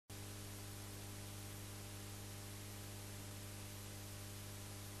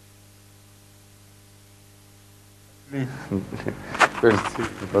Because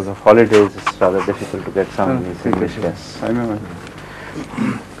of holidays, it's rather difficult to get some of these English guests. I know.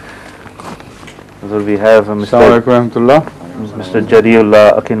 So we have Mr.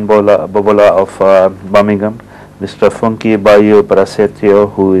 Jariullah Bobola of Birmingham, Mr. Funky Bayu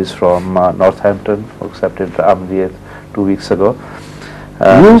Parasetio, who is from Northampton, who accepted Ahmadiyyat 2 weeks ago.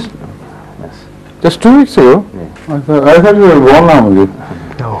 Yes. Just 2 weeks ago? Yeah. I thought you were born Ahmadi.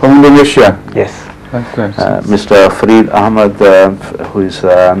 From Indonesia. Yes. That's Mr. Farid Ahmad, who is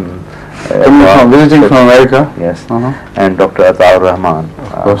visiting from America. Yes. And Dr. Tahir Rahman,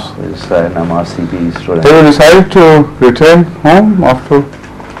 who is an MRCB student. Have you decided to return home after,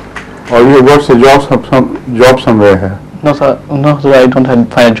 or you got a job somewhere here? No sir, I don't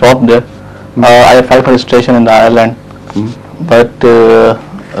find a job there. I applied for registration in Ireland, but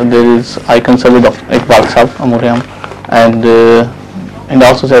I consulted Dr. Iqbal Sab Amuriam, and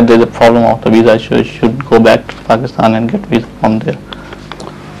also said there's a problem of the visa. I should go back to Pakistan and get visa from there.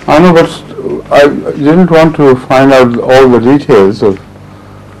 I know, but I didn't want to find out all the details,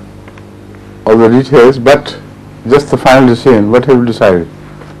 but just the final decision. What have you decided?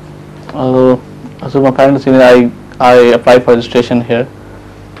 So my final decision, I applied for registration here,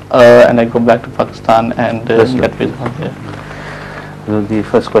 and I go back to Pakistan and get visa from there. Well, the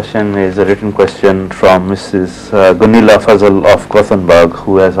first question is a written question from Mrs. Gunilla Fazal of Gothenburg,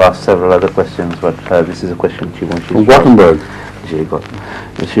 who has asked several other questions, but this is a question she wants to Gothenburg.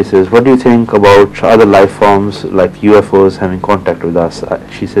 She says, what do you think about other life forms like UFOs having contact with us?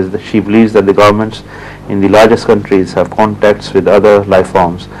 She says that she believes that the governments in the largest countries have contacts with other life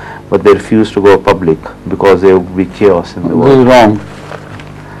forms, but they refuse to go public because there would be chaos in the world. This is wrong.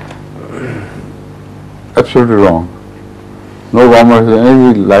 Absolutely wrong. No government has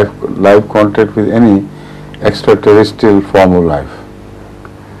any live contact with any extraterrestrial form of life.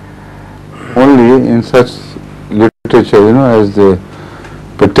 Only in such literature, as they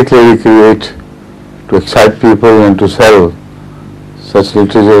particularly create to excite people and to sell such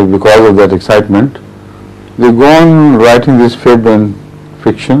literature because of that excitement, they go on writing this fib and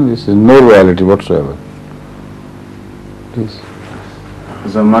fiction. This is no reality whatsoever. Please.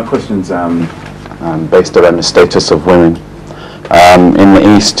 So my question's based around the status of women. In the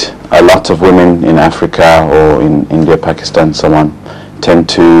East, a lot of women in Africa or in India, Pakistan, so on, tend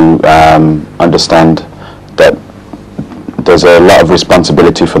to understand that there's a lot of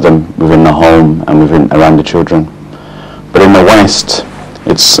responsibility for them within the home and around the children. But in the West,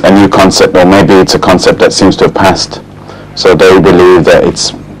 it's a new concept, or maybe it's a concept that seems to have passed. So they believe that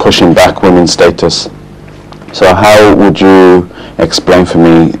it's pushing back women's status. So how would you explain for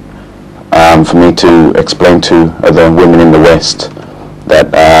me to explain to other women in the West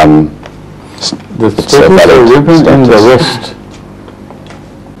that the status of women in the West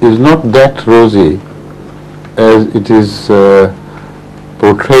is not that rosy as it is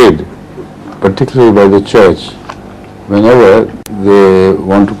portrayed, particularly by the church, whenever they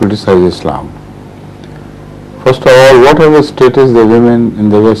want to criticize Islam. First of all, whatever status the women in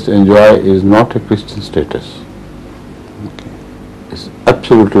the West enjoy is not a Christian status. It's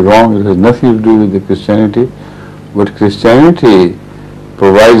absolutely wrong. It has nothing to do with the Christianity. What Christianity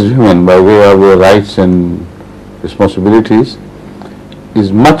provides women by way of their rights and responsibilities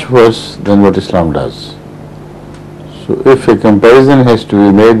is much worse than what Islam does. So if a comparison has to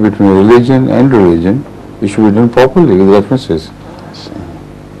be made between religion and religion, it should be done properly with references.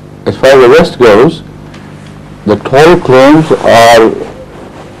 As far as the West goes, the Torah claims are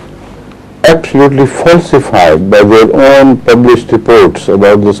absolutely falsified by their own published reports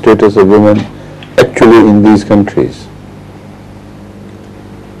about the status of women actually in these countries.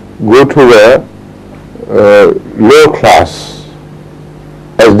 Go to the lower class,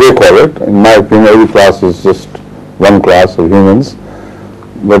 as they call it. In my opinion, every class is just one class of humans.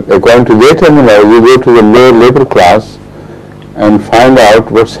 But according to their terminology, you go to the lower labor class and find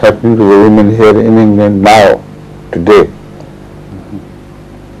out what's happening to the women here in England now, today.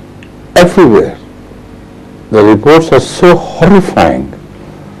 Everywhere. The reports are so horrifying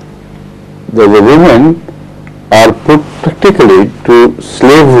that the women are put practically to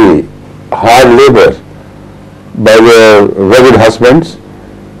slavery, hard labor, by their rugged husbands,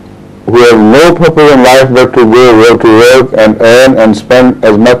 who have no purpose in life but to go to work and earn and spend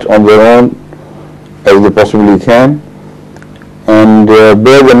as much on their own as they possibly can, and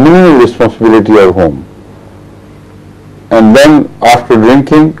bear the minimum responsibility of home. And then after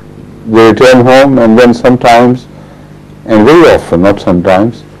drinking, they return home, and then sometimes, and very often, not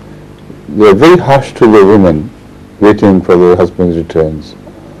sometimes, they are very harsh to the women waiting for their husband's returns.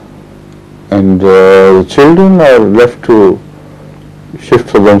 And the children are left to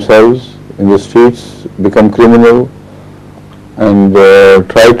shift for themselves in the streets, become criminal, and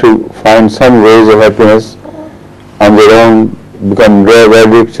try to find some ways of happiness on their own, become rare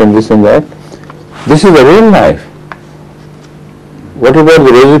addicts and this and that. This is the real life. Whatever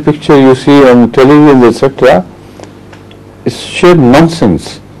the rosy picture you see on television, etc., is sheer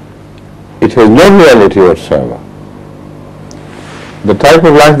nonsense. It has no reality whatsoever. The type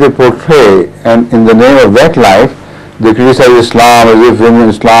of life they portray, and in the name of that life, they criticize Islam as if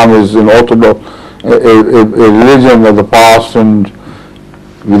Islam is an orthodox, a religion of the past and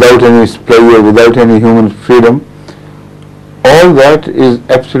without any pleasure, without any human freedom. All that is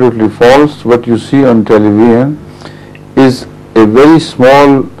absolutely false. What you see on television is a very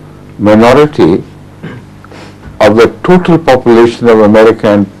small minority of the total population of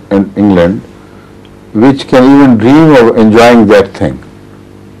America and England, which can even dream of enjoying that thing.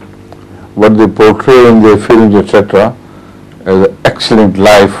 What they portray in their films, etc., as an excellent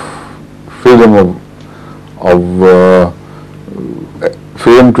life, freedom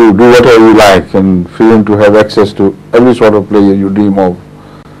freedom to do whatever you like, and freedom to have access to every sort of pleasure you dream of.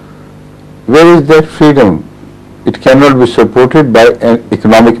 Where is that freedom? It cannot be supported by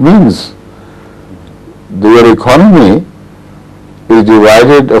economic means. Their economy is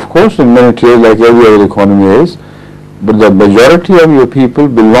divided, of course, in many tiers like every other economy is, but the majority of your people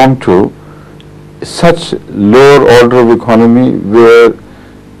belong to such lower order of economy where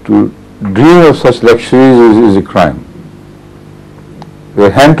to dream of such luxuries is a crime. Where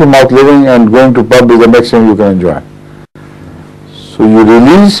hand-to-mouth living and going to pub is the maximum you can enjoy. So you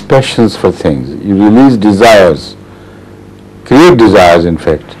release passions for things, you release desires, create desires in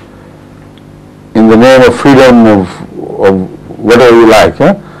fact, in the name of freedom of whatever you like,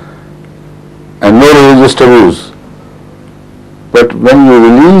 and no religious taboos. But when you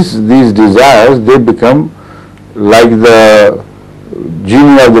release these desires, they become like the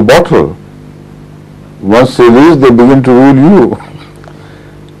genie of the bottle. Once released, they begin to rule you.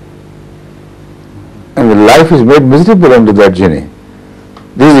 And the life is made miserable under that genie.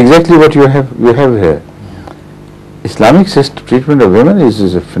 This is exactly what you have here. Islamic treatment of women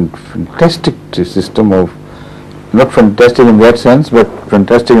is a fantastic system of, not fantastic in that sense, but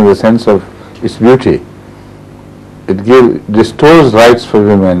fantastic in the sense of its beauty. It restores rights for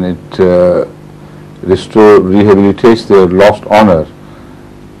women, it rehabilitates their lost honor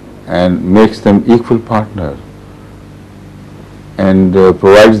and makes them equal partners and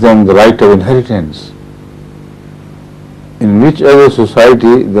provides them the right of inheritance. In which other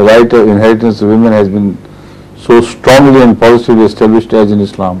society the right of inheritance of women has been so strongly and positively established as in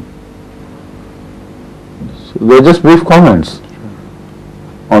Islam? So they are just brief comments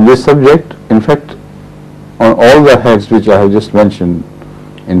on this subject. In fact, on all the heads which I have just mentioned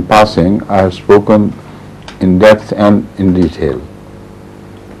in passing, I have spoken in depth and in detail.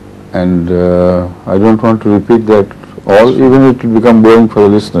 And I don't want to repeat that all, even it will become boring for the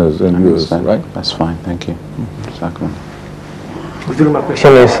listeners and viewers, right? That's fine, thank you. My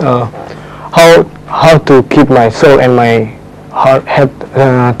question is how to keep my soul and my heart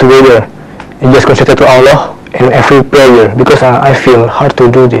together and just concentrate to Allah in every prayer, because I feel hard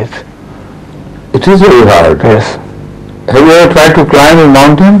to do this. It is very hard. Yes. Have you ever tried to climb a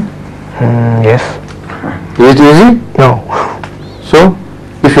mountain? Yes. Is it easy? No. So,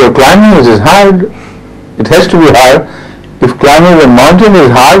 if you are climbing, it is hard. It has to be hard. If climbing a mountain is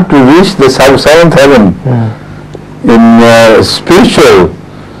hard to reach the seventh heaven, in spiritual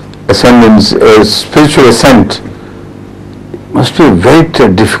ascendance, spiritual ascent, must be a very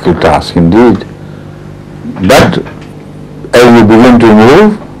difficult task indeed. But as you begin to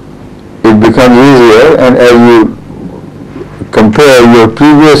move, it becomes easier, and as you compare your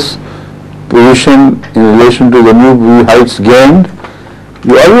previous position in relation to the new heights gained,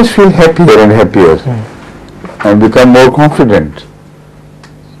 you always feel happier and happier and become more confident.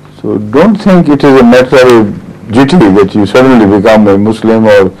 So don't think it is a matter of duty that you suddenly become a Muslim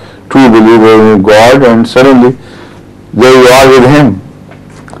or true believer in God and suddenly there you are with Him.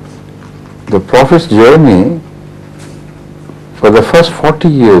 The Prophet's journey for the first 40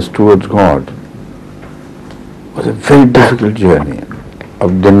 years towards God was a very difficult journey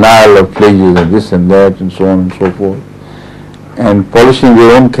of denial of pleasures and this and that and so on and so forth, and polishing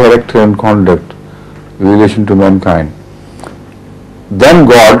their own character and conduct in relation to mankind. Then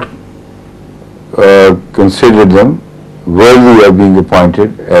God considered them worthy of being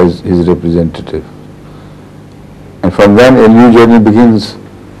appointed as His representative. And from then a new journey begins.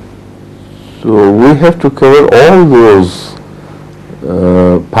 So we have to cover all those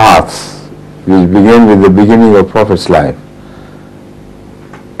paths which begin with the beginning of Prophet's life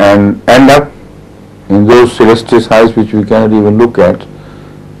and end up in those celestial heights which we cannot even look at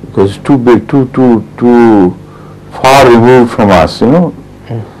because it's too big, too far removed from us, you know.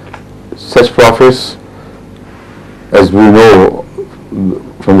 Such prophets, as we know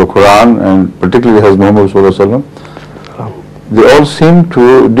from the Quran and particularly Hazrat Muhammad Sallallahu Alaihi Wasallam, they all seem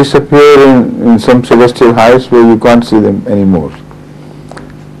to disappear in some celestial heights where you can't see them anymore.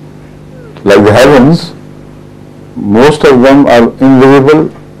 Like the heavens, most of them are invisible,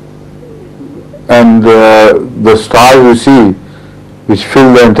 and the stars you see, which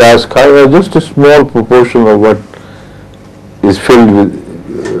fill the entire sky, are just a small proportion of what is filled with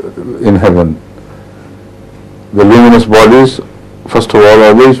in heaven. The luminous bodies, first of all,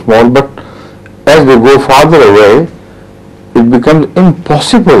 are very small, but as they go farther away, it becomes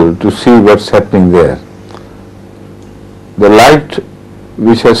impossible to see what's happening there. The light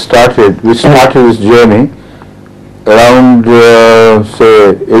which started this journey around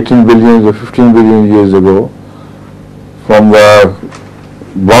say 18 billion or 15 billion years ago from the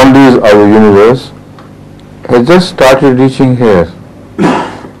boundaries of the universe, has just started reaching here.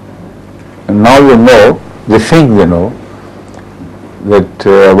 And now they think they know that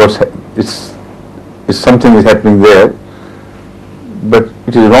something is happening there, but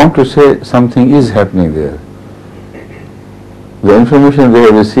it is wrong to say something is happening there. The information they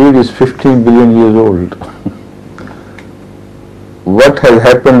have received is 15 billion years old. What has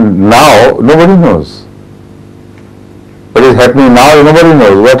happened now, nobody knows. What is happening now, nobody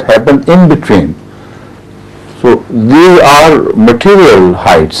knows. What happened in between. So these are material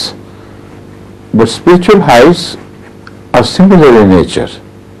heights, but spiritual heights are similar in nature.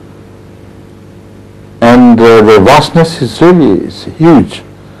 And the vastness is really huge.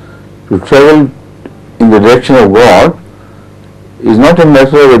 To travel in the direction of God is not a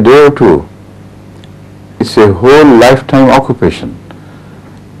matter of a day or two. It's a whole lifetime occupation.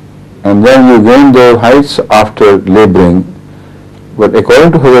 And then you gain the heights after laboring. But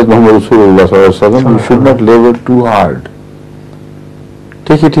according to Hazrat Muhammad Rasulullah, you should not labor too hard.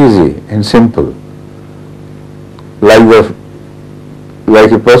 Take it easy and simple.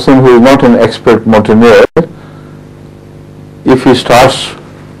 Like a person who is not an expert mountaineer, if he starts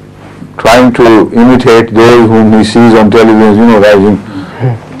trying to imitate those whom he sees on television, rising,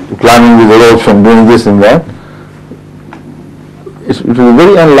 climbing with the ropes and doing this and that, it will be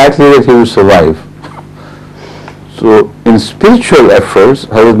very unlikely that he will survive. So in spiritual efforts,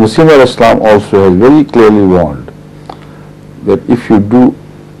 Hazrat Masih Maud Islam also has very clearly warned that if you do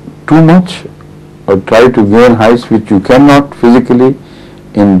too much or try to gain heights which you cannot physically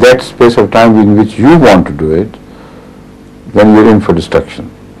in that space of time in which you want to do it, then you're in for destruction.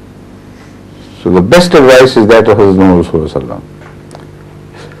 So the best advice is that of Hazrat Muhammad Sallallahu Alaihi Wasallam.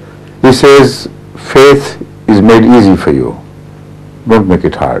 He says, faith is made easy for you. Don't make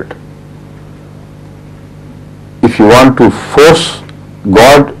it hard. If you want to force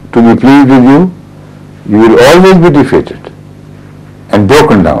God to be pleased with you, you will always be defeated and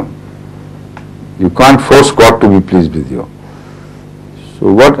broken down. You can't force God to be pleased with you.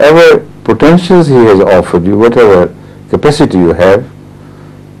 So whatever potentials He has offered you, whatever capacity you have,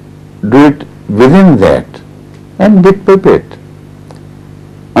 do it within that and bit by bit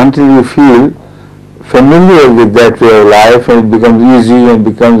until you feel familiar with that way of life and it becomes easy and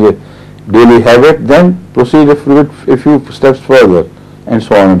becomes a daily habit, then proceed a few steps further and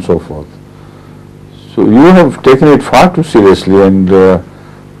so on and so forth. So you have taken it far too seriously and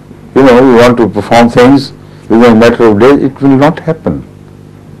you want to perform things within a matter of days, it will not happen.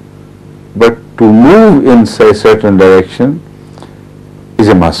 But to move in a certain direction is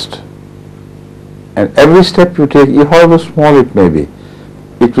a must. And every step you take, however small it may be,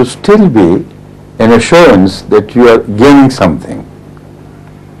 it will still be an assurance that you are gaining something.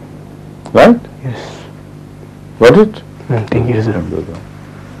 Right? Yes. Got it? Thank you, sir.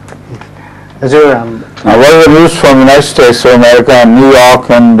 Now what are the news from the United States of America and New York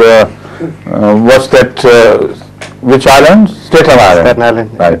and what's that, which island? Staten Island. Staten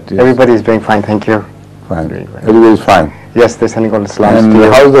Island. Right. Yes. Everybody is doing fine, thank you. Fine. Everybody is fine. Yes, they're sending all the salams And to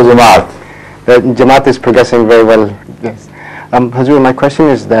you. how's the Jamaat? The Jamaat is progressing very well. Yes. Hazur, my question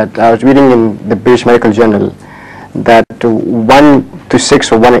is that I was reading in the British Medical Journal that 1 to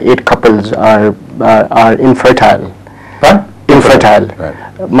 6 or 1 to 8 couples are infertile. Huh? Infertile.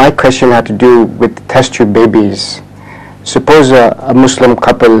 Right. My question had to do with test tube babies. Suppose a Muslim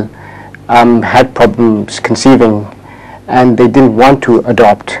couple had problems conceiving and they didn't want to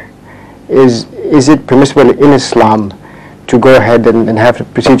adopt. Is it permissible in Islam to go ahead and have a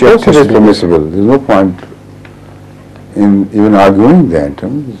procedure? Of course it is permissible. There is no point in even arguing that.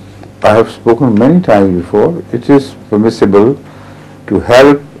 I have spoken many times before. It is permissible to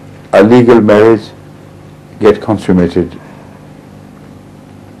help a legal marriage get consummated.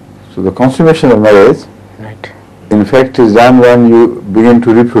 So the consummation of marriage Right. in fact, is done when you begin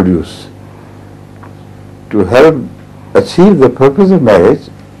to reproduce. To help achieve the purpose of marriage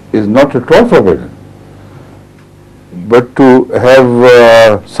is not at all forbidden. But to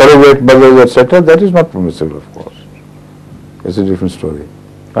have surrogate mothers, etc., that is not permissible, of course. It's a different story,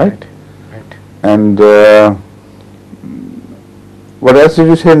 right? Right. And what else did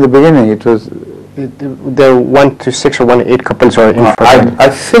you say in the beginning? It was... The 1 to 6 or 1 to 8 couples are infertile. I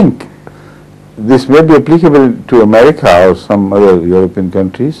think this may be applicable to America or some other European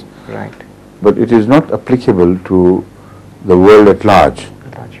countries, Right. but it is not applicable to the world at large.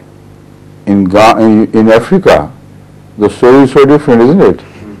 In Africa, the story is so different, isn't it?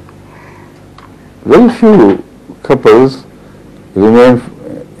 Very few couples remain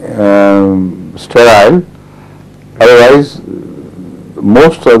sterile. Otherwise,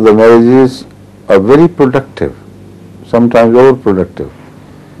 most of the marriages are very productive, sometimes overproductive.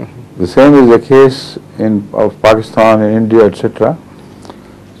 The same is the case of Pakistan and India, etc.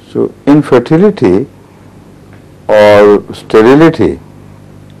 So infertility or sterility,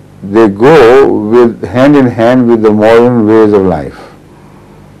 they go hand in hand with the modern ways of life.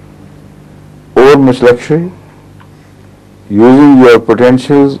 Over much luxury, using your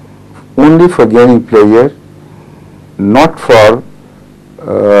potentials only for gaining pleasure, not for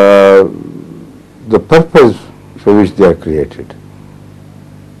the purpose for which they are created.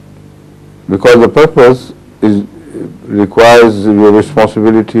 Because the purpose requires your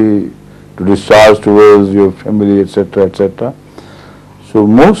responsibility to discharge towards your family, etc., etc. So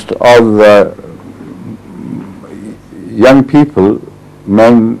most of the young people,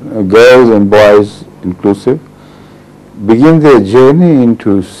 men, girls and boys inclusive, begin their journey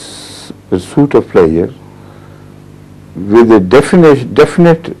into pursuit of pleasure with a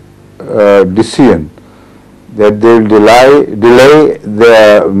definite decision that they will delay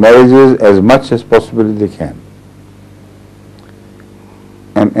their marriages as much as possibly they can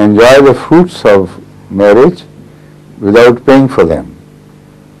and enjoy the fruits of marriage without paying for them.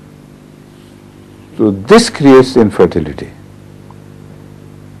 So this creates infertility.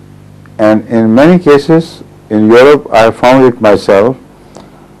 And in many cases in Europe I have found it myself,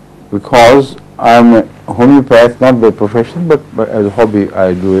 because I am a homeopath, not by profession but as a hobby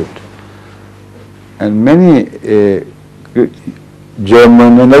I do it. And many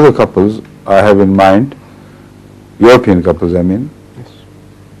German and other couples I have in mind, European couples I mean,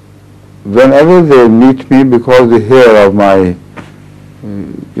 whenever they meet me, because they hear of my,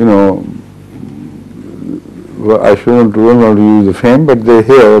 I shouldn't want to use the fame, but they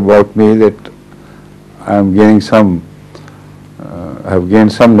hear about me that I am gaining have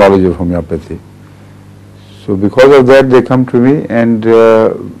gained some knowledge of homeopathy. So because of that they come to me, and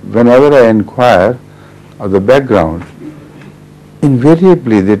whenever I inquire of the background,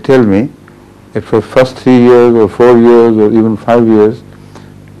 invariably they tell me that for first 3 years or 4 years or even 5 years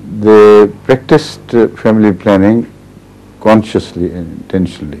they practiced family planning consciously and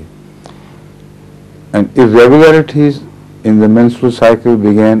intentionally, and irregularities in the menstrual cycle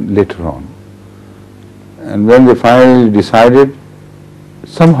began later on. And when they finally decided,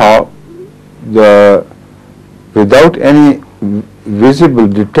 somehow without any visible,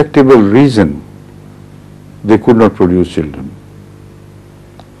 detectable reason, they could not produce children.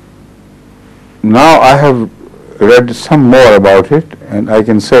 Now I have read some more about it, and I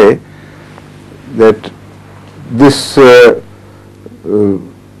can say that this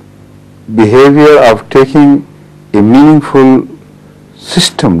behavior of taking a meaningful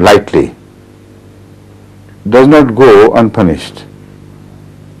system lightly does not go unpunished.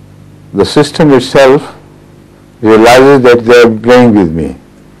 The system itself realizes that they are playing with me.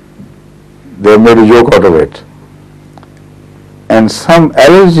 They have made a joke out of it. And some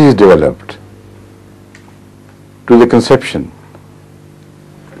allergy is developed to the conception.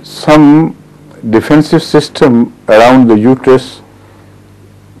 Some defensive system around the uterus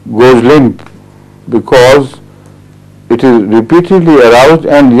goes limp because it is repeatedly aroused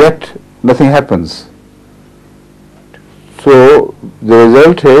and yet nothing happens. So the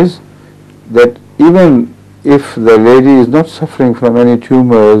result is that even if the lady is not suffering from any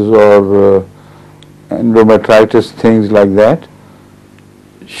tumors or endometritis, things like that,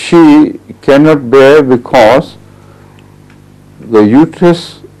 she cannot bear because the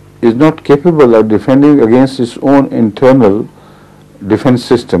uterus is not capable of defending against its own internal defense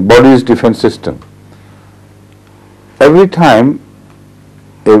system, body's defense system. Every time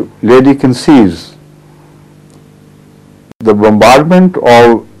a lady conceives, the bombardment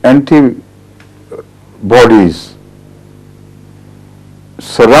of antibodies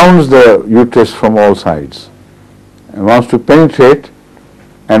surrounds the uterus from all sides and wants to penetrate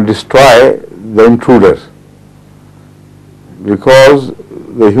and destroy the intruder. because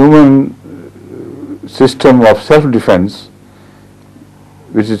the human system of self-defense,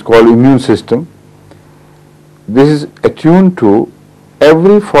 which is called immune system, this is attuned to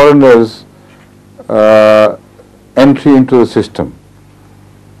every foreigner's entry into the system.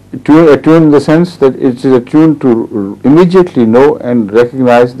 Attuned in the sense that it is attuned to immediately know and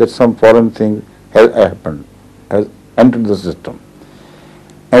recognize that some foreign thing has happened, has entered the system,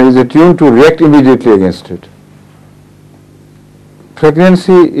 and is attuned to react immediately against it.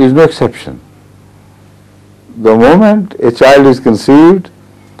 Pregnancy is no exception. The moment a child is conceived,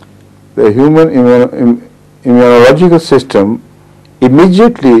 the human immunological system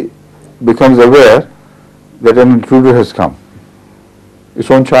immediately becomes aware that an intruder has come. Its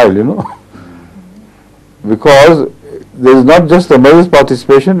own child, because there is not just the mother's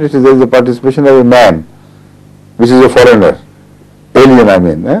participation, there is the participation of a man, which is a foreigner, alien I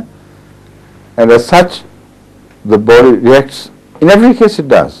mean. And as such, the body reacts. In every case it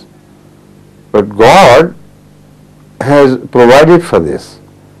does. But God has provided for this.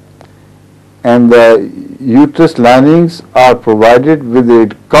 And the uterus linings are provided with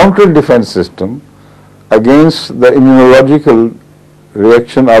a counter defense system against the immunological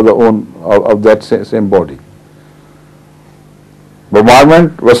reaction of that same body.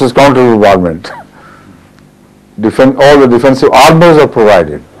 Bombardment versus counter bombardment. All the defensive armors are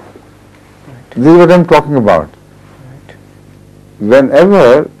provided. This is what I am talking about.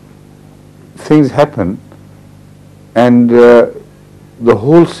 Whenever things happen and the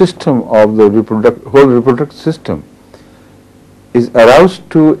whole system of the reproductive system is aroused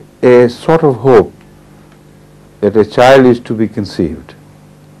to a sort of hope that a child is to be conceived.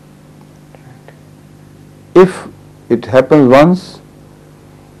 If it happens once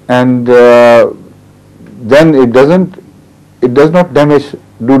and then it does not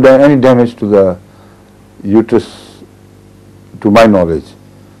do any damage to the uterus, to my knowledge.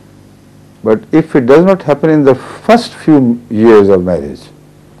 But if it does not happen in the first few years of marriage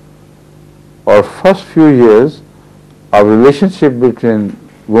or first few years of relationship between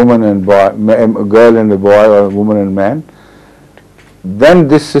woman and boy, a girl and a boy, or a woman and man, then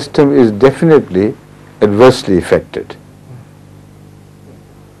this system is definitely adversely affected.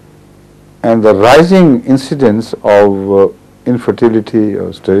 And the rising incidence of infertility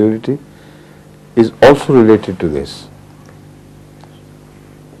or sterility is also related to this.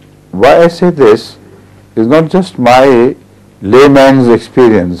 Why I say this is not just my layman's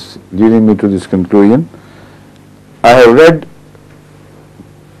experience leading me to this conclusion. I have read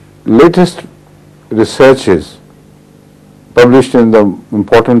latest researches published in the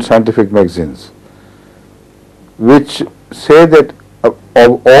important scientific magazines, which say that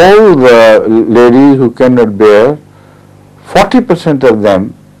of all the ladies who cannot bear, 40% of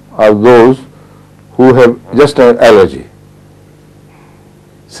them are those who have just an allergy.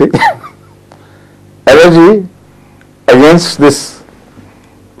 See, allergy against this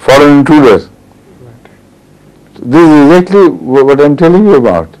foreign intruder. This is exactly what I am telling you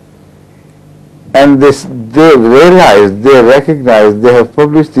about. And they realize, they recognize, they have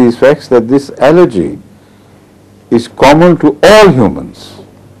published these facts that this allergy is common to all humans.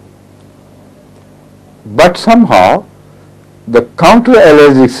 But somehow the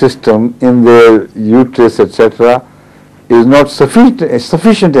counter-allergic system in their uterus, etc., is not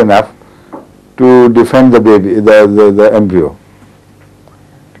sufficient enough to defend the baby, the embryo.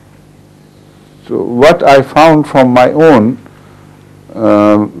 So what I found from my own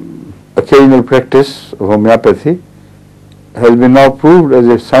occasional practice of homeopathy has been now proved as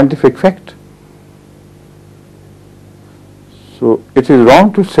a scientific fact. So it is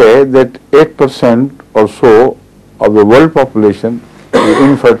wrong to say that 8% or so of the world population is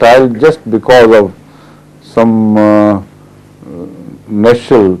infertile just because of some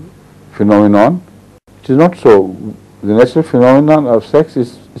natural phenomenon. It is not so. The natural phenomenon of sex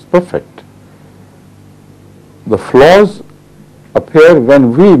is perfect. The flaws appear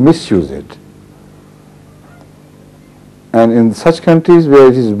when we misuse it. And in such countries where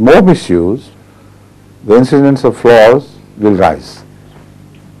it is more misused, the incidence of flaws will rise.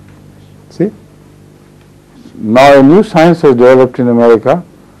 See? Now a new science has developed in America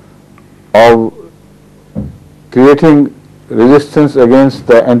of creating resistance against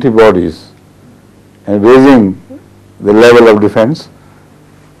the antibodies and raising the level of defense,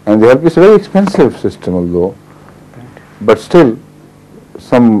 and it's a very expensive system although, but still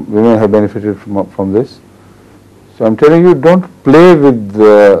some women have benefited from this. So I'm telling you, don't play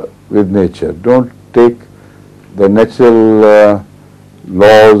with nature, don't take the natural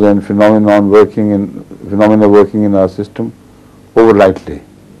laws and phenomena working in our system over lightly.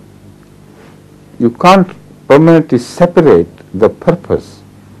 You can't permanently separate the purpose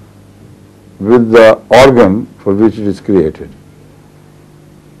with the organ for which it is created.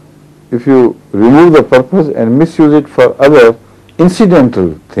 If you remove the purpose and misuse it for other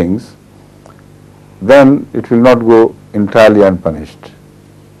incidental things, then it will not go entirely unpunished.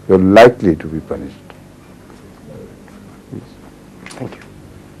 You are likely to be punished. Thank you.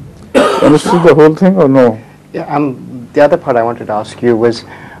 Understood the whole thing or no? Yeah, the other part I wanted to ask you was,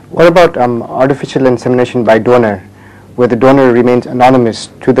 what about artificial insemination by donor, where the donor remains anonymous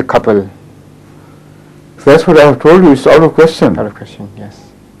to the couple? That's what I have told you, it's out of question. Out of question,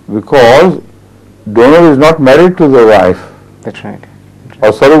 yes. Because donor is not married to the wife, That's right.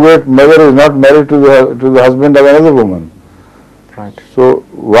 or surrogate mother is not married to the husband of another woman. Right. So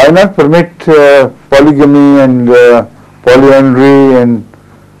why not permit polygamy and polyandry and,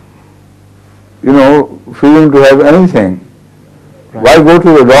 freedom to have anything? Right. Why go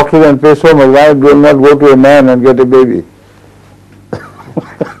to the doctor and pay so much? Why do not go to a man and get a baby?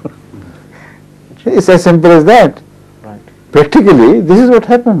 It's as simple as that. Right. Practically, this is what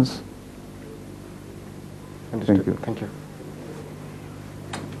happens. Understood. Thank you. Thank you.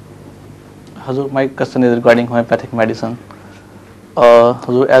 Hazur, my question is regarding homeopathic medicine.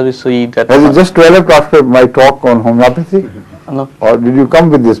 Hazur, as we see that... Has it just developed after my talk on homeopathy? No, Or did you come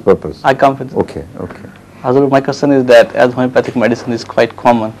with this purpose? I come with... Okay, okay. Hazur, my question is that as homeopathic medicine is quite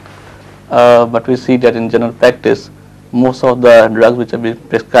common, but we see that in general practice, most of the drugs which are being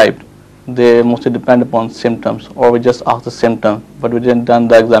prescribed, they mostly depend upon symptoms, or we just ask the symptom, but we didn't done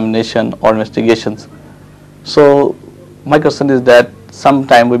the examination or investigations. So my question is that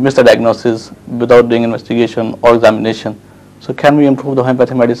sometimes we miss the diagnosis without doing investigation or examination. So can we improve the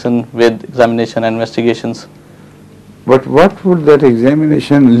homeopathic medicine with examination and investigations? But what would that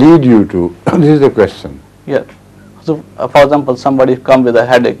examination lead you to? This is the question. Yeah. So for example, somebody come with a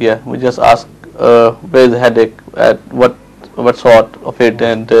headache. Yeah, we just ask where is the headache, at what sort of it,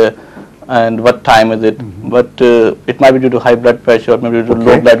 and what time is it. But it might be due to high blood pressure, or maybe due to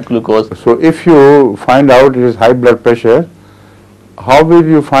low blood glucose. So if you find out it is high blood pressure, how will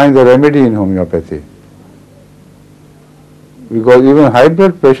you find the remedy in homeopathy? Because even high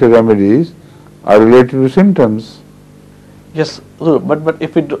blood pressure remedies are related to symptoms. Yes, but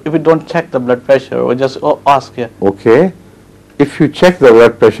if we don't check the blood pressure, or just ask, yeah. Okay. If you check the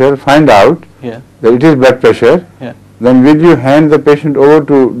blood pressure, find out Yeah. that it is blood pressure, Yeah. then will you hand the patient over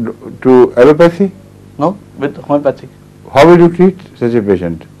to allopathy? No, with homeopathic. How will you treat such a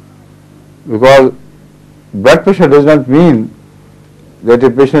patient? Because blood pressure does not mean that a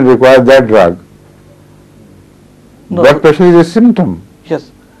patient requires that drug. No. Blood pressure is a symptom.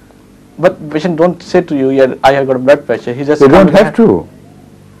 Yes, but patient don't say to you, yeah, I have got blood pressure. He just They come don't with have to.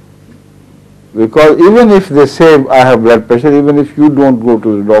 Because even if they say I have blood pressure, even if you don't go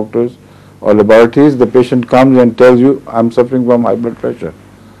to the doctors or laboratories, the patient comes and tells you, I am suffering from high blood pressure.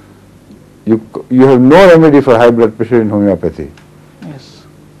 You have no remedy for high blood pressure in homeopathy. Yes.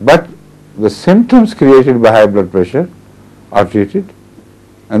 But the symptoms created by high blood pressure are treated,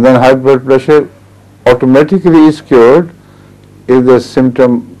 and then high blood pressure automatically is cured if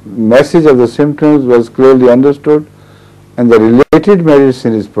the message of the symptoms was clearly understood and the related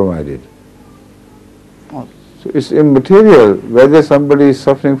medicine is provided. Oh. So it's immaterial whether somebody is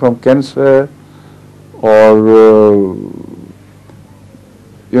suffering from cancer or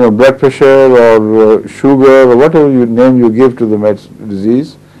blood pressure or sugar or whatever name you give to the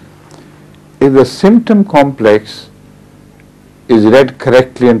disease. If the symptom complex is read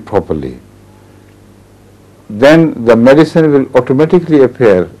correctly and properly, then the medicine will automatically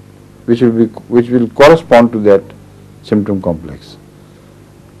appear which will correspond to that symptom complex.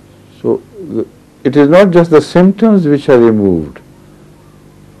 So it is not just the symptoms which are removed.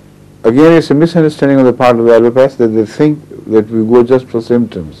 Again, it's a misunderstanding on the part of the allopaths that they think that we go just for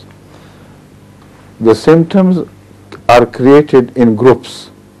symptoms. The symptoms are created in groups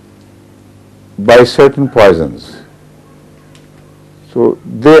by certain poisons. So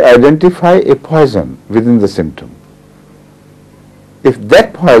they identify a poison within the symptom. If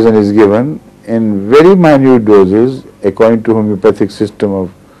that poison is given in very minute doses according to homeopathic system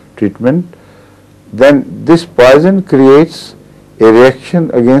of treatment, then this poison creates a reaction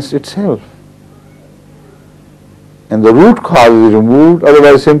against itself. And the root cause is removed,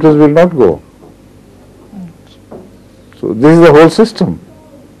 otherwise symptoms will not go. So this is the whole system.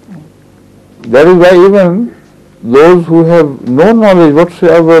 That is why even those who have no knowledge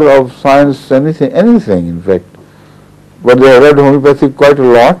whatsoever of science, anything in fact, but they have read homeopathy quite a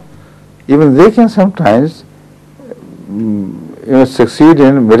lot, even they can sometimes succeed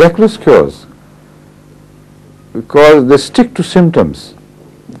in miraculous cures because they stick to symptoms.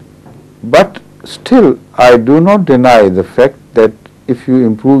 But still I do not deny the fact that if you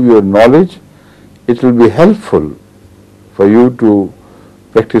improve your knowledge, it will be helpful for you to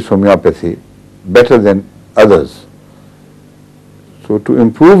practice homeopathy better than others. So to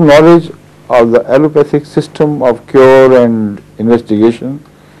improve knowledge of the allopathic system of cure and investigation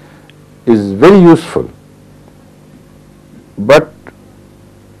is very useful. But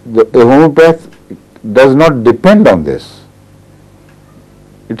the homeopath does not depend on this.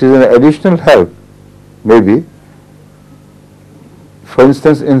 It is an additional help, maybe. For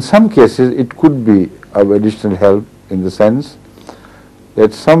instance, in some cases it could be of additional help in the sense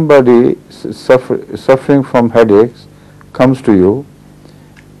that somebody suffering from headaches comes to you,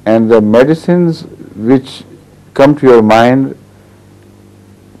 and the medicines which come to your mind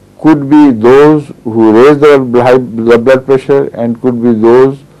could be those who raise the blood pressure and could be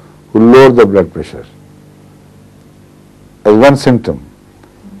those who lower the blood pressure as one symptom.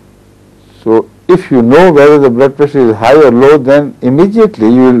 So if you know whether the blood pressure is high or low, then immediately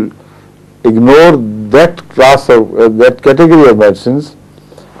you will ignore that class of that category of medicines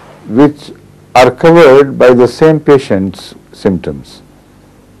which are covered by the same patient's symptoms,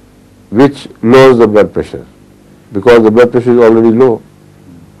 which lowers the blood pressure, because the blood pressure is already low.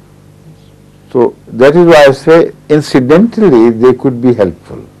 So that is why I say incidentally they could be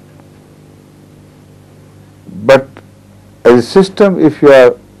helpful. But as a system, if you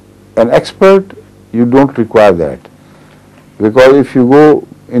are an expert, you don't require that. Because if you go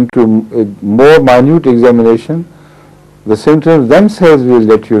into a more minute examination, the symptoms themselves will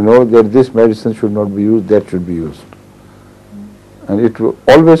let you know that this medicine should not be used, that should be used. And it will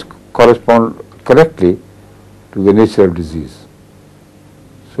always correspond correctly to the nature of disease.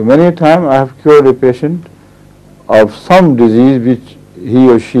 So many a time I have cured a patient of some disease which he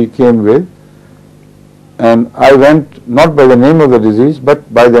or she came with, and I went not by the name of the disease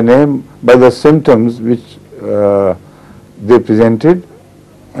but by the symptoms which they presented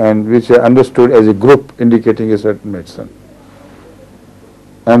and which I understood as a group indicating a certain medicine.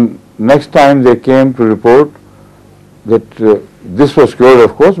 And next time they came to report that this was cured,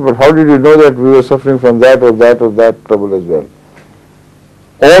 of course, but how did you know that we were suffering from that or that or that trouble as well?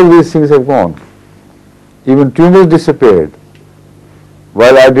 All these things have gone. Even tumors disappeared,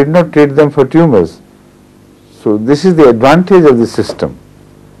 while I did not treat them for tumors. So this is the advantage of the system,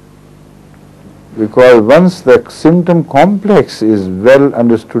 because once the symptom complex is well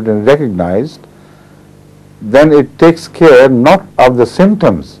understood and recognized, then it takes care not of the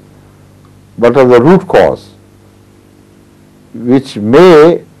symptoms but of the root cause, which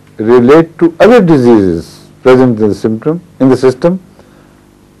may relate to other diseases present in the system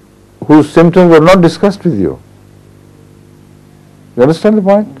whose symptoms were not discussed with you. You understand the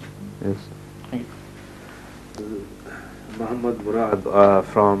point? Yes. Muhammad Murad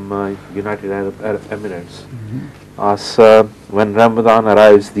from United Arab Emirates asks, when Ramadan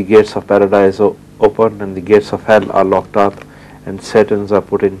arrives, the gates of paradise open and the gates of hell are locked up and Satans are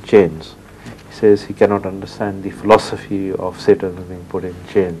put in chains. He says he cannot understand the philosophy of Satan being put in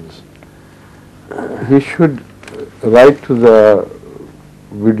chains. He should write to the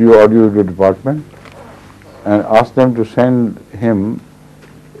audio department and ask them to send him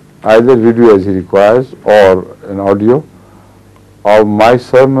either video as he requires or an audio of my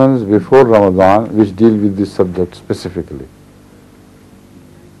sermons before Ramadan which deal with this subject specifically.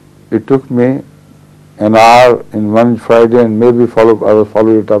 It took me an hour in one Friday and maybe I will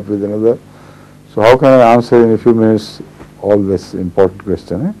follow it up with another. So how can I answer in a few minutes all this important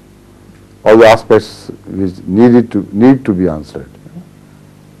question? All the aspects which need to be answered.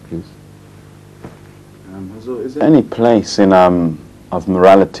 Please. So is there any place in of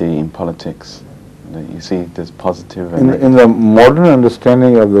morality in politics? You see, there's positive and in the modern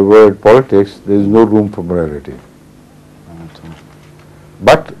understanding of the word politics, there is no room for morality.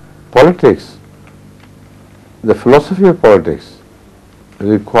 But politics, the philosophy of politics,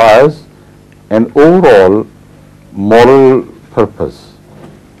 requires an overall moral purpose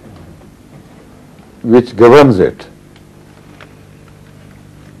which governs it,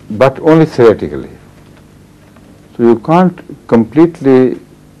 but only theoretically. So you can't completely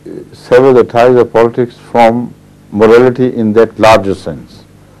sever the ties of politics from morality in that larger sense.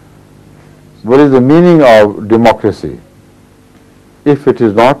 What is the meaning of democracy if it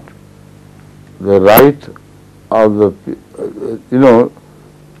is not the right of the,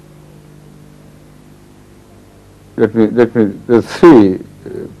 there's three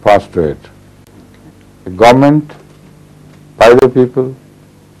parts to it. A government, by the people,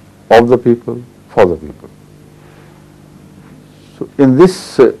 of the people, for the people. So in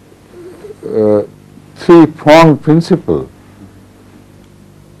this three-pronged principle,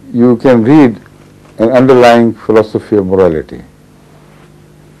 you can read an underlying philosophy of morality.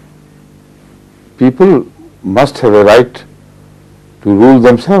 People must have a right to rule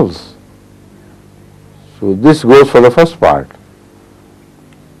themselves. So this goes for the first part.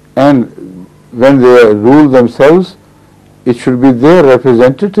 And when they rule themselves, it should be their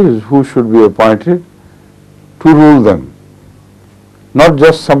representatives who should be appointed to rule them, not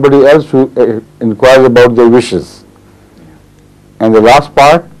just somebody else who inquires about their wishes. And the last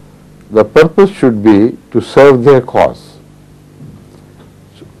part, the purpose should be to serve their cause.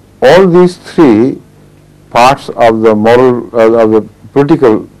 So all these three parts of the moral, of the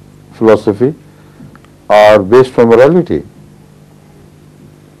political philosophy are based on morality.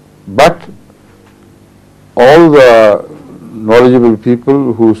 But all the knowledgeable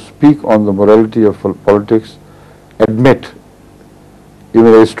people who speak on the morality of politics admit, even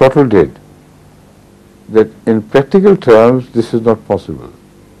Aristotle did, that in practical terms this is not possible.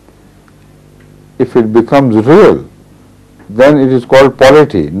 If it becomes real, then it is called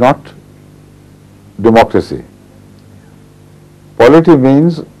polity, not democracy. Polity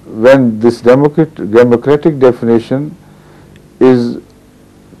means when this democratic definition is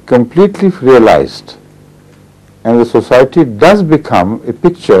completely realized and the society does become a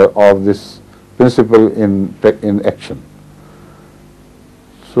picture of this principle in action.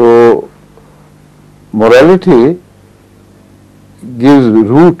 So morality gives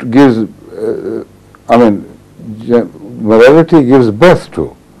morality gives birth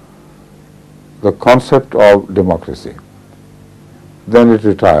to the concept of democracy. Then it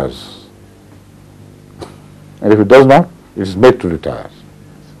retires. And if it does not, it is made to retire.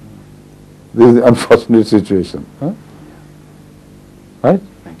 This is the unfortunate situation. Huh? Right?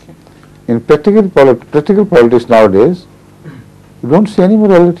 Thank you. In practical politics nowadays, you don't see any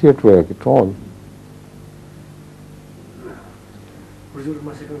morality at work at all. My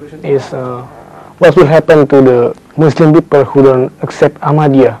second question is, what will happen to the Muslim people who don't accept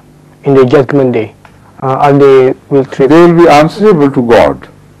Ahmadiyya in the Judgment Day? Are they will treat? They will be answerable to God.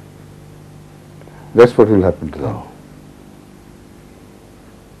 That's what will happen to them. Oh.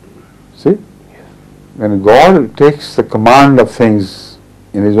 See? When God takes the command of things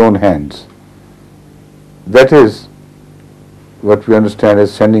in His own hands, that is what we understand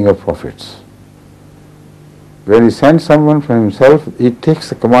as sending of prophets. When He sends someone from Himself, He takes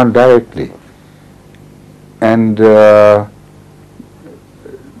the command directly and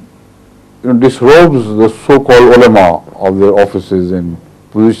disrobes the so-called ulama of their offices and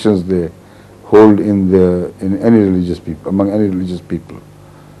positions they hold in any religious people, among any religious people.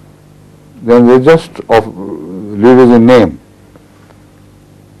 Then they're just leaders in name.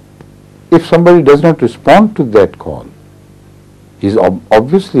 If somebody does not respond to that call, he is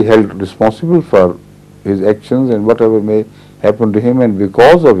obviously held responsible for his actions and whatever may happen to him, and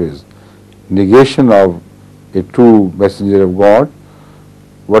because of his negation of a true messenger of God,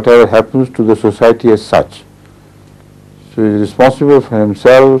 whatever happens to the society as such. So he is responsible for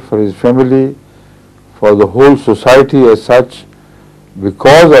himself, for his family, for the whole society as such,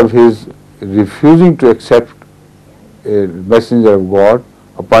 because of his refusing to accept a messenger of God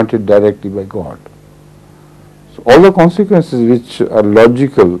appointed directly by God. So all the consequences which are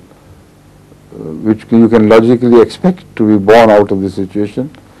logical, which you can logically expect to be born out of this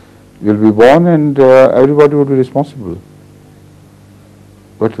situation, will be born, and everybody would be responsible.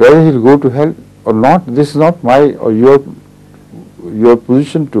 But whether he will go to hell or not, this is not my or your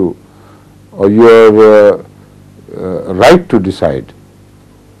position to, or your right to decide.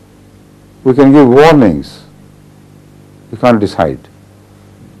 We can give warnings. We can't decide.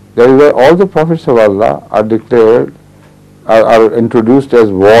 That is why all the prophets of Allah are declared, are introduced as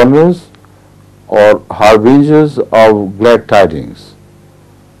warners or harbingers of glad tidings.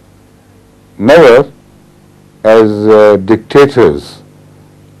 Never as dictators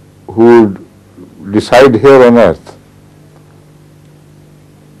who decide here on earth,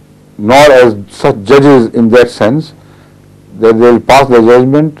 nor as such judges in that sense that they will pass the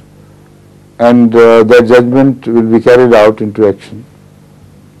judgment and that judgment will be carried out into action.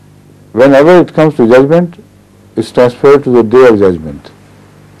 Whenever it comes to judgment, it is transferred to the day of judgment.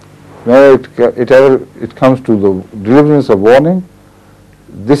 Whenever it comes to the deliverance of warning,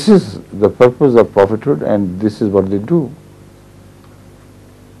 this is the purpose of prophethood and this is what they do.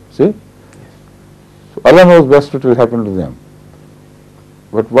 See? So Allah knows best what will happen to them.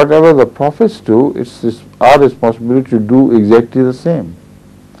 But whatever the prophets do, it's our responsibility to do exactly the same.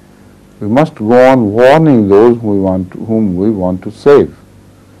 We must go on warning those whom we want to save.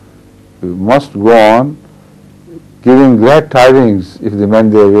 We must go on giving glad tidings if they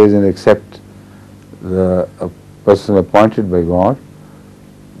mend their ways and accept a person appointed by God.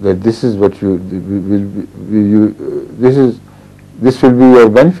 that this is what this will be your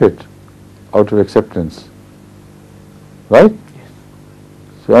benefit out of acceptance, right?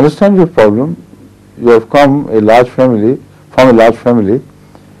 So understand your problem. You have come from a large family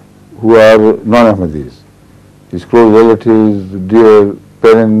who are non-Ahmadis. His close relatives, dear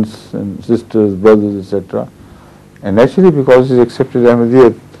parents and sisters, brothers, etc. And naturally, because he accepted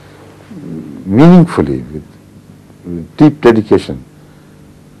Ahmadiyya meaningfully, with deep dedication,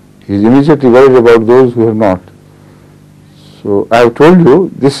 he is immediately worried about those who have not. So I have told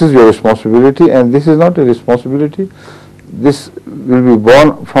you, this is your responsibility, and this is not a responsibility. This will be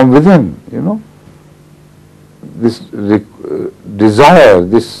born from within, This desire,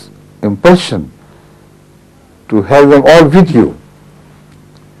 this impulsion to have them all with you.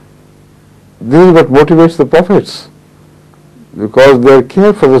 This is what motivates the prophets, because their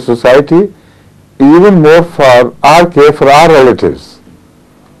care for the society is even more for our care for our relatives.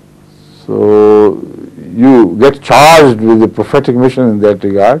 So you get charged with the prophetic mission in that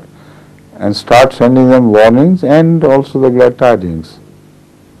regard and start sending them warnings and also the glad tidings.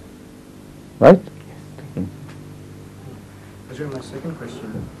 Right? My second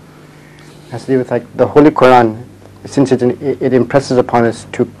question has to do with the Holy Quran, since it impresses upon us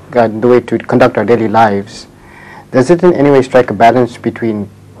the way to conduct our daily lives. Does it in any way strike a balance between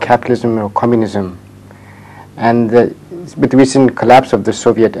capitalism or communism? And with the recent collapse of the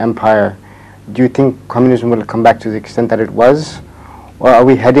Soviet Empire, do you think communism will come back to the extent that it was? Or are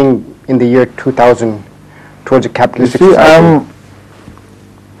we heading in the year 2000 towards a capitalistic society? I am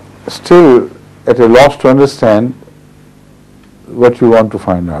still at a loss to understand what you want to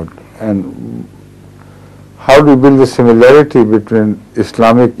find out, and how do you build the similarity between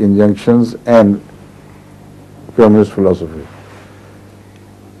Islamic injunctions and communist philosophy?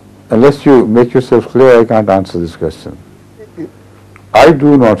 Unless you make yourself clear, I can't answer this question. I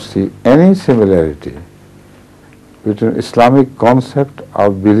do not see any similarity between Islamic concept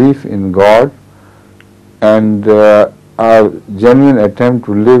of belief in God and our genuine attempt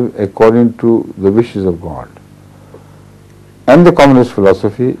to live according to the wishes of God, and the communist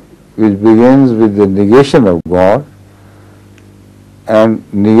philosophy, which begins with the negation of God and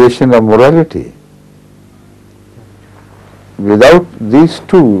negation of morality. Without these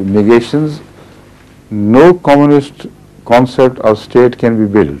two negations, no communist concept of state can be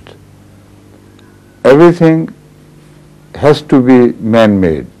built. Everything has to be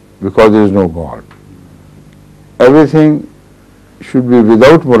man-made because there is no God. Everything should be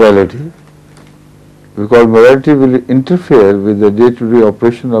without morality, because morality will interfere with the day-to-day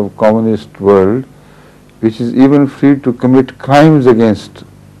operation of communist world, which is even free to commit crimes against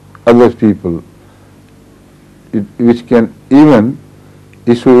other people, which can even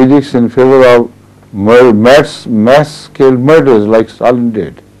issue edicts in favor of mass-scale murders like Stalin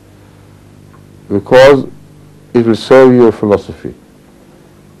did, because it will serve your philosophy.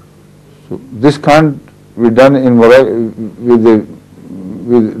 So this can't be done in with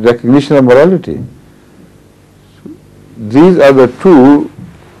recognition of morality. These are the two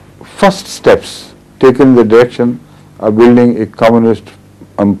first steps taken in the direction of building a communist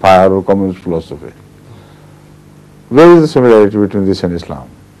empire or communist philosophy. Where is the similarity between this and Islam?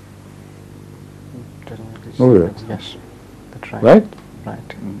 Nowhere. Yes, that's right. Right?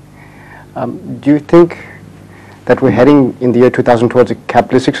 Right. Do you think that we're heading in the year 2000 towards a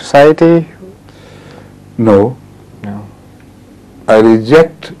capitalistic society? No. No. I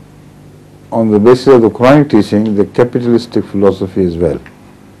reject, on the basis of the Quranic teaching, the capitalistic philosophy as well.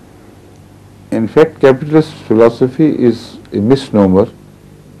 In fact, capitalist philosophy is a misnomer.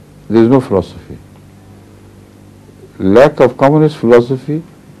 There is no philosophy. Lack of communist philosophy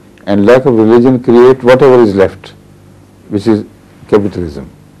and lack of religion create whatever is left, which is capitalism.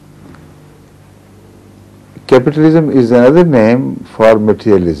 Capitalism is another name for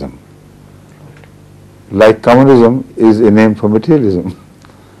materialism, like communism is a name for materialism.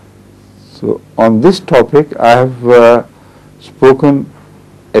 So on this topic I have spoken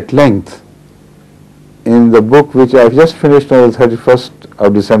at length in the book which I have just finished on the 31st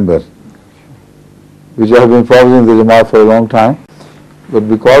of December, which I have been promising the Jamaat for a long time, but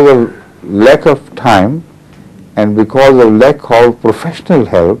because of lack of time and because of lack of professional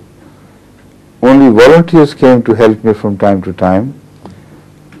help, only volunteers came to help me from time to time.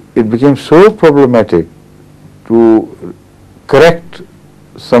 It became so problematic to correct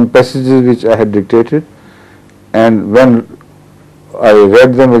some passages which I had dictated, and when I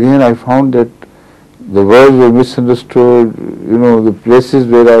read them again I found that the words were misunderstood, the places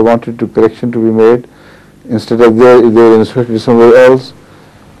where I wanted correction to be made, instead of there, they were inserted somewhere else.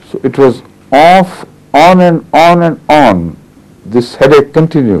 So it was on and on and on this headache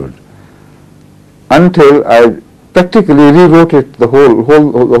continued until I practically rewrote it, the whole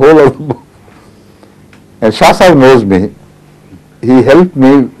of the book. And Shah Sahib knows me. He helped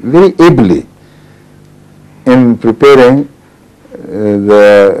me very ably in preparing in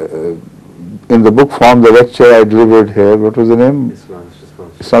the book form, the lecture I delivered here. What was the name?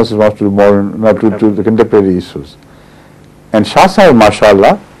 Islam's response to the modern, not to the contemporary issues. And Shah Sahib,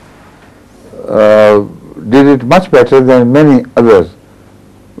 mashallah, did it much better than many other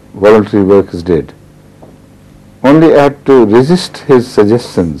voluntary workers did. Only I had to resist his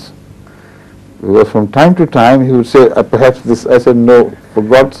suggestions. Because from time to time he would say, perhaps this, I said, no, for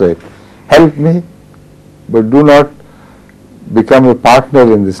God's sake, help me, but do not become a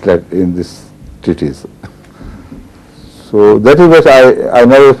partner in this treatise. So that is what I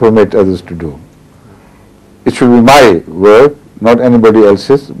never permit others to do. It should be my work, not anybody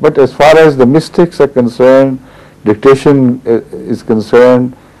else's. But as far as the mistakes are concerned, dictation is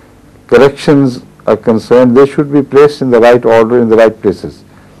concerned, corrections are concerned, they should be placed in the right order, in the right places.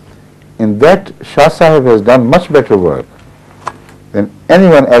 In that, Shah Sahib has done much better work than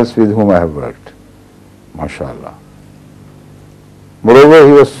anyone else with whom I have worked. MashaAllah. Moreover,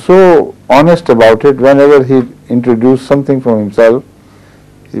 he was so honest about it. Whenever he introduced something from himself,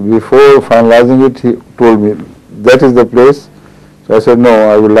 before finalizing it, he told me, that is the place. So I said,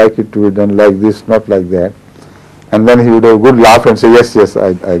 no, I would like it to be done like this, not like that. And then he would have a good laugh and say, yes, yes, I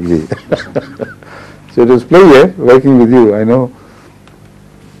agree. So it was pleasure working with you, I know.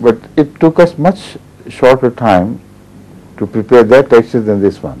 But it took us much shorter time to prepare that lecture than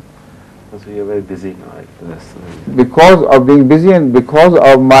this one. So you're very busy now. Because of being busy and because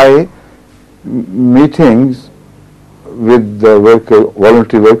of my meetings with the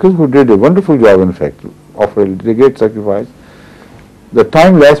voluntary workers who did a wonderful job, in fact, offered a great sacrifice, the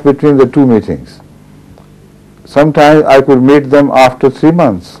time lapse between the two meetings. Sometimes I could meet them after 3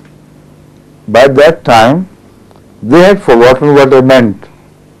 months. By that time, they had forgotten what I meant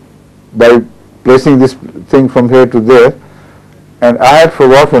by placing this thing from here to there, and I had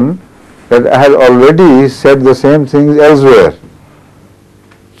forgotten that I had already said the same things elsewhere.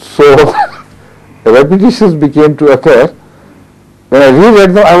 So repetitions began to occur. When I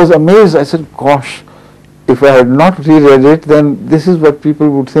reread them, I was amazed. I said, gosh, if I had not reread it, then this is what people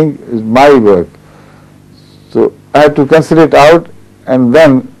would think is my work. So I had to consider it out and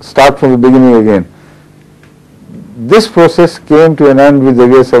then start from the beginning again. This process came to an end with the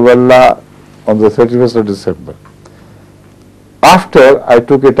grace of Allah on the 31st of December. After I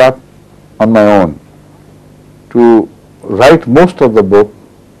took it up on my own to write most of the book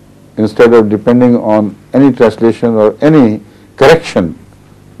instead of depending on any translation or any correction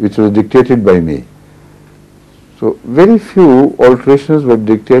which was dictated by me. So very few alterations were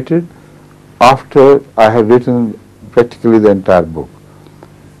dictated after I had written practically the entire book.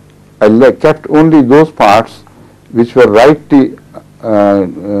 I kept only those parts which were rightly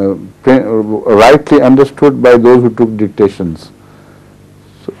understood by those who took dictations.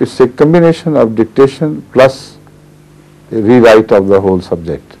 So it's a combination of dictation plus a rewrite of the whole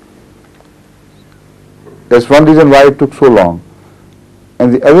subject. That's one reason why it took so long.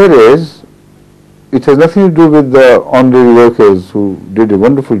 And the other is, it has nothing to do with the honorary workers who did a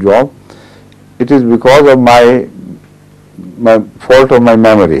wonderful job. It is because of my fault of my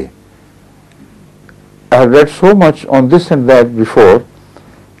memory. I have read so much on this and that before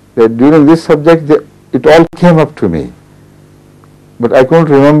that during this subject it all came up to me. But I couldn't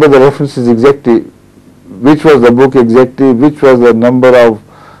remember the references exactly, which was the book exactly, which was the number of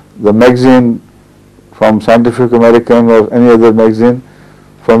the magazine from Scientific American or any other magazine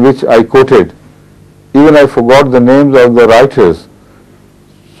from which I quoted. Even I forgot the names of the writers.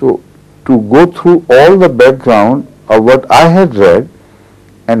 So to go through all the background of what I had read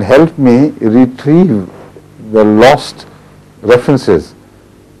and help me retrieve the lost references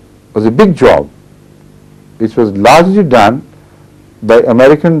was a big job, which was largely done by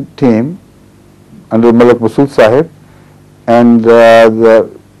American team under Malik Masood Sahib and the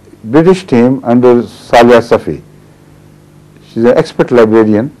British team under Salia Safi. She's an expert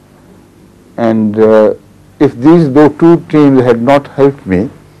librarian, and if these two teams had not helped me,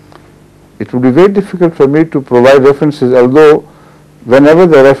 it would be very difficult for me to provide references, although whenever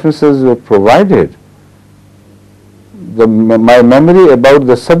the references were provided, my memory about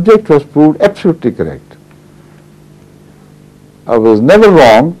the subject was proved absolutely correct. I was never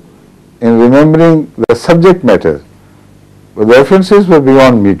wrong in remembering the subject matter, but the references were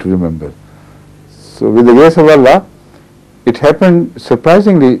beyond me to remember. So with the grace of Allah, it happened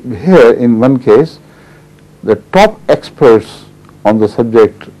surprisingly here in one case, the top experts on the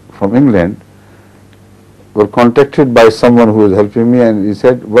subject from England were contacted by someone who was helping me, and he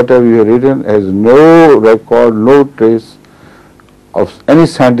said, whatever you have written has no record, no trace of any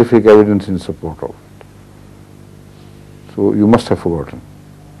scientific evidence in support of it. So you must have forgotten.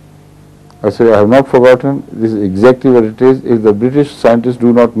 I said, I have not forgotten. This is exactly what it is. If the British scientists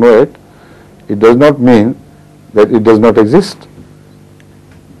do not know it, it does not mean that it does not exist.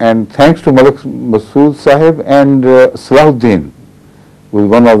 And thanks to Malik Masood Sahib and Salahuddin, who is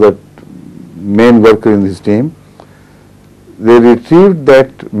one of the main workers in this team, they retrieved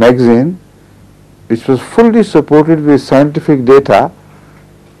that magazine, which was fully supported with scientific data,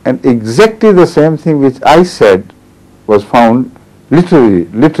 and exactly the same thing which I said was found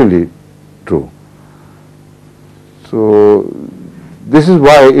literally true. So this is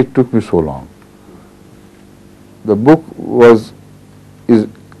why it took me so long. The book is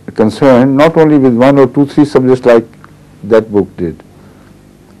concerned not only with 1 or 2, 3 subjects like that book did.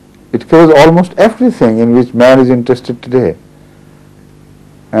 It covers almost everything in which man is interested today.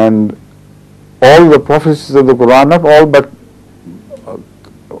 And all the prophecies of the Quran, not all but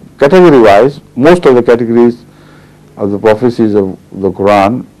category-wise, most of the categories of the prophecies of the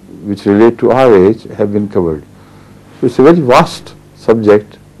Quran which relate to our age have been covered. So it's a very vast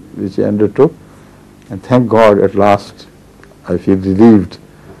subject which I undertook, and thank God at last I feel relieved.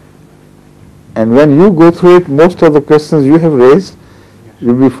 And when you go through it, most of the questions you have raised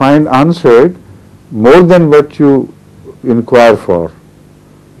will be find answered more than what you inquire for.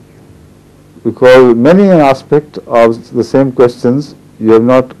 Because many an aspect of the same questions you have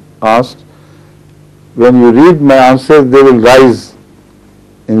not asked, when you read my answers, they will rise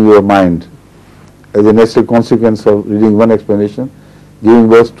in your mind as a natural consequence of reading one explanation, giving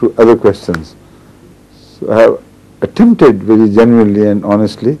birth to other questions. So I have attempted very genuinely and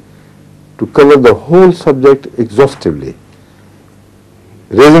honestly to cover the whole subject exhaustively,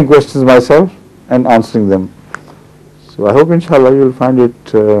 raising questions myself and answering them. So I hope inshallah you will find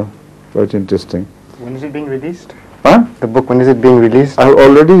it quite interesting. When is it being released? Huh? The book, when is it being released? I have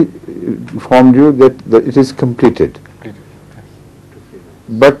already informed you that it is completed.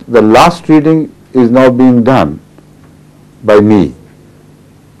 But the last reading is now being done by me.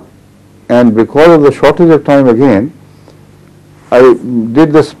 And because of the shortage of time again, I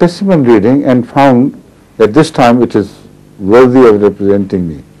did the specimen reading and found that this time it is worthy of representing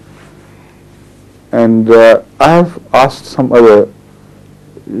me. And I have asked some other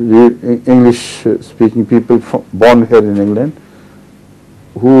English-speaking people born here in England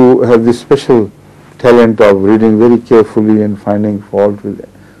who have this special talent of reading very carefully and finding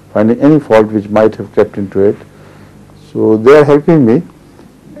any fault which might have crept into it. So they are helping me,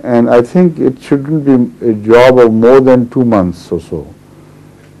 and I think it shouldn't be a job of more than 2 months or so,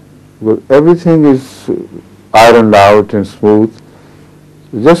 because everything is ironed out and smooth.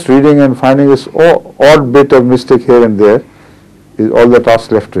 Just reading and finding this odd bit of mistake here and there is all the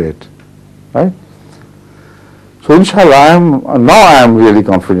task left to it, right? So inshallah, I am really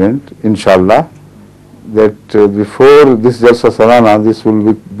confident, inshallah, that before this Jalsa Salana, this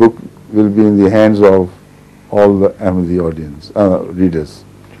book will be in the hands of all the Ahmadi audience, readers,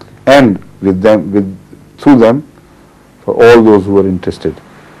 and through them, for all those who are interested.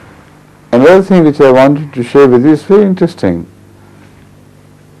 Another thing which I wanted to share with you is very interesting.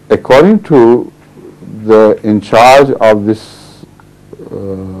 According to the in charge of this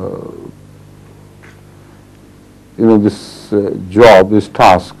job, this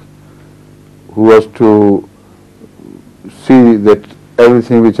task, who was to see that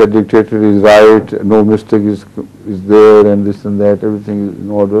everything which I dictated is right, no mistake is there, and this and that, everything is in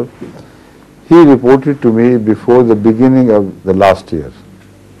order. He reported to me before the beginning of the last year,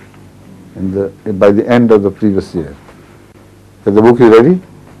 by the end of the previous year, that the book is ready.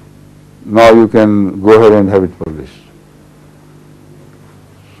 Now you can go ahead and have it published.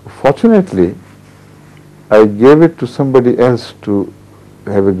 So fortunately, I gave it to somebody else to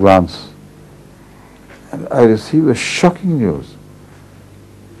have a glance. And I received a shocking news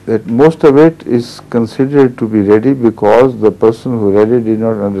that most of it is considered to be ready because the person who read it did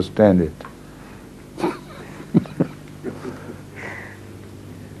not understand it.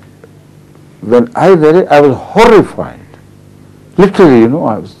 When I read it, I was horrified. Literally,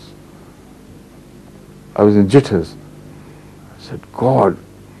 I was in jitters. I said, God,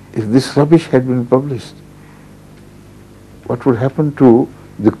 if this rubbish had been published, what would happen to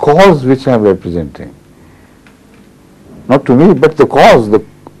the cause which I am representing? Not to me, but the cause,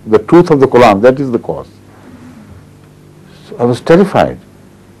 the truth of the Quran, that is the cause. So I was terrified.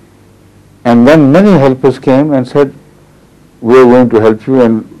 And then many helpers came and said, we are going to help you,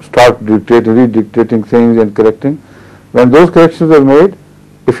 and start redictating things and correcting. When those corrections were made,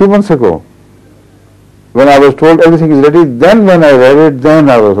 a few months ago, when I was told everything is ready, then when I read it, then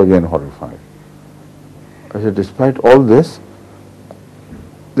I was again horrified. I said, despite all this,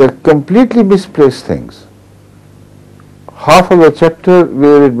 they're completely misplaced things. Half of the chapter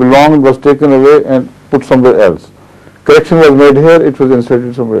where it belonged was taken away and put somewhere else. Correction was made here, it was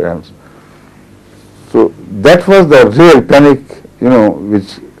inserted somewhere else. So that was the real panic,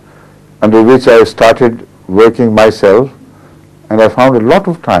 under which I started working myself, and I found a lot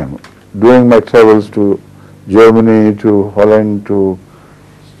of time during my travels to Germany, to Holland, to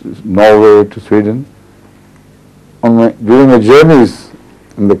Norway, to Sweden. During my journeys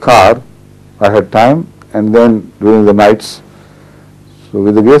in the car, I had time, and then during the nights. So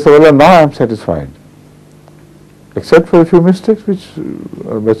with the grace of Allah, now I am satisfied. Except for a few mistakes which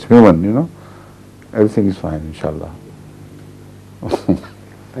are much human, everything is fine, inshallah.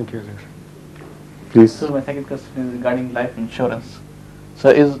 Thank you, sir. Please. So my second question is regarding life insurance. So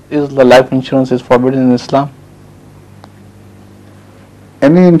is the life insurance is forbidden in Islam?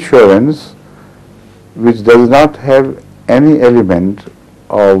 Any insurance which does not have any element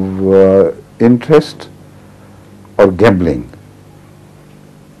of interest or gambling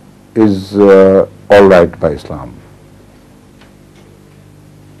is all right by Islam.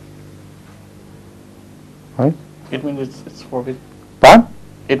 Right? It means it's forbidden. Pardon?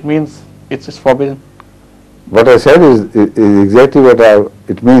 It means it's forbidden. What I said is exactly what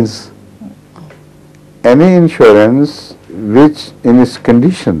it means. Any insurance which in its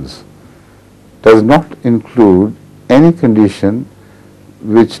conditions does not include any condition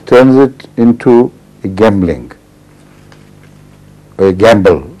which turns it into a gambling, or a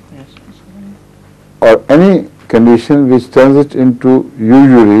gamble, or any condition which turns it into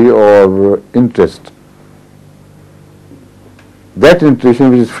usury or interest. That intuition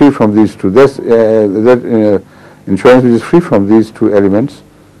which is free from these two, that insurance which is free from these two elements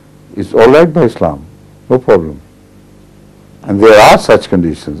is all right by Islam, no problem. And there are such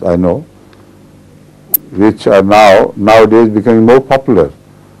conditions, I know, which are nowadays becoming more popular.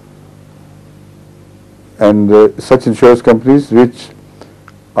 And such insurance companies which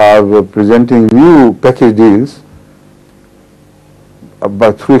are presenting new package deals,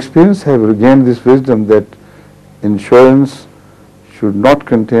 but through experience have gained this wisdom that insurance should not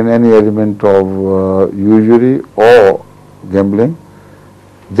contain any element of usury or gambling.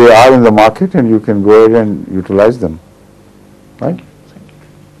 They are in the market and you can go ahead and utilize them. Right?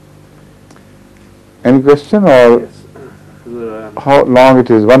 Any question, or how long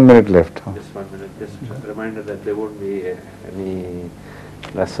it is? 1 minute left. Just 1 minute. Just a reminder that there won't be any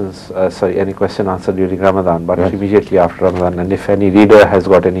lessons, any question answered during Ramadan, but Yes. immediately after Ramadan. And if any reader has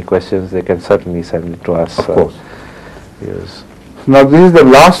got any questions, they can certainly send it to us. Of course. Yes. Now this is the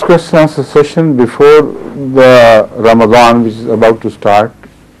last question answer session before the Ramadan, which is about to start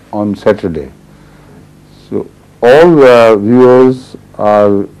on Saturday. So all the viewers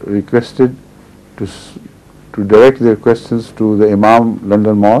are requested to direct their questions to the Imam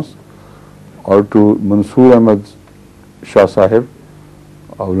London Mosque or to Mansoor Ahmad Shah Sahib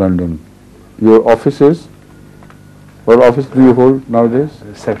of London. Your offices, what office do you hold nowadays?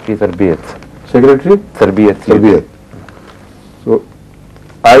 Secretary Tarbiyat. Secretary? Tarbiyat. Tarbiyat. So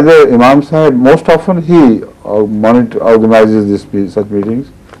either Imam Sahib, most often he organizes such meetings,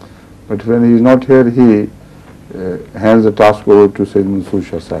 but when he is not here, he hands the task over to Sayyid Mansoor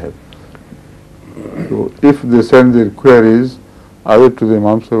Shah Sahib. So if they send their queries either to the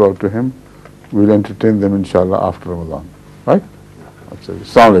Imam Sahib or to him, we will entertain them inshallah after Ramadan. Right?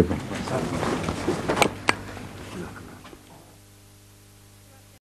 Assalamu alaikum.